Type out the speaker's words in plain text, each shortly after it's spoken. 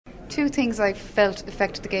Two things I felt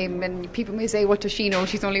affected the game, and people may say, what does she know,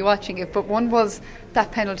 she's only watching it, but one was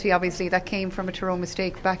that penalty, obviously, that came from a Tyrone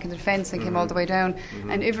mistake back in the defence and came all the way down.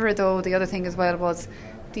 And Ivor, though, the other thing as well was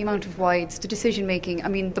the amount of wides, the decision making. I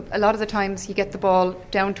mean, a lot of the times you get the ball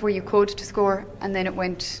down to where you could to score, and then it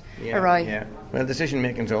went awry. Yeah. Well, decision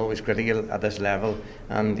making is always critical at this level,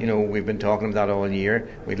 and we've been talking about that all year.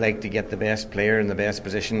 We'd like to get the best player in the best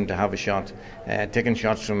position to have a shot. Taking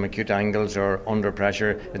shots from acute angles or under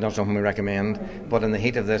pressure is not something we recommend, but in the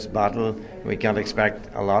heat of this battle we can't expect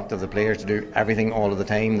a lot of the players to do everything all of the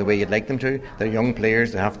time the way you'd like them to. They're young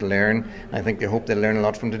players, they have to learn. I think they hope they'll learn a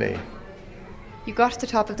lot from today. You got to the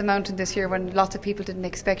top of the mountain this year when lots of people didn't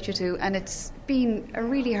expect you to, and it's been a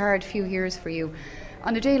really hard few years for you.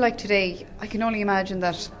 On a day like today, I can only imagine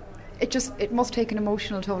that it must take an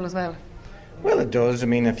emotional toll as well. Well, it does. I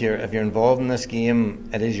mean, if you're involved in this game,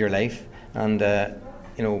 it is your life, and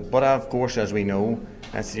but of course, as we know,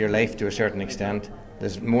 it's your life to a certain extent.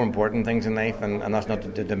 There's more important things in life, and that's not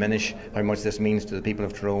to diminish how much this means to the people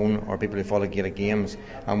of Tyrone or people who follow Gaelic games.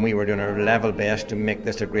 And we were doing our level best to make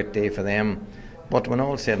this a great day for them. But when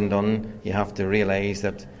all's said and done, you have to realise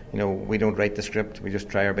that we don't write the script, we just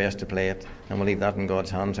try our best to play it, and we'll leave that in God's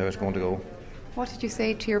hands how it's going to go. What did you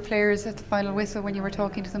say to your players at the final whistle when you were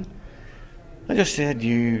talking to them? I just said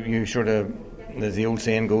you sort of, as the old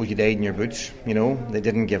saying goes, you died in your boots. They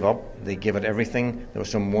didn't give up, they gave it everything. There was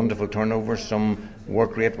some wonderful turnovers, some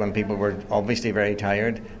work rate when people were obviously very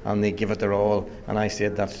tired, and they give it their all, and I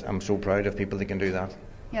said that I'm so proud of people that can do that.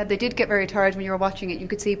 Yeah, they did get very tired when you were watching it, you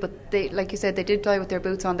could see, but they, like you said, they did die with their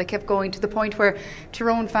boots on. They kept going to the point where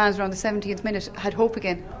Tyrone fans around the 17th minute had hope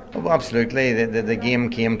again. Oh, absolutely. The game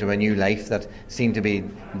came to a new life that seemed to be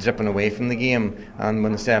dripping away from the game, and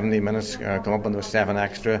when the 70 minutes come up and there was 7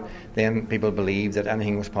 extra, then people believed that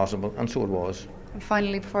anything was possible, and so it was. And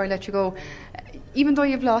finally, before I let you go, even though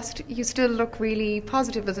you've lost, you still look really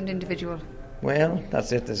positive as an individual. Well,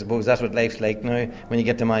 that's it. I suppose that's what life's like now. When you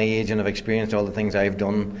get to my age and have experienced all the things I've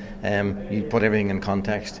done, you put everything in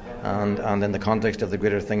context, and in the context of the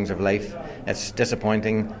greater things of life, it's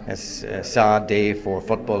disappointing, it's a sad day for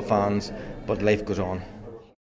football fans, but life goes on.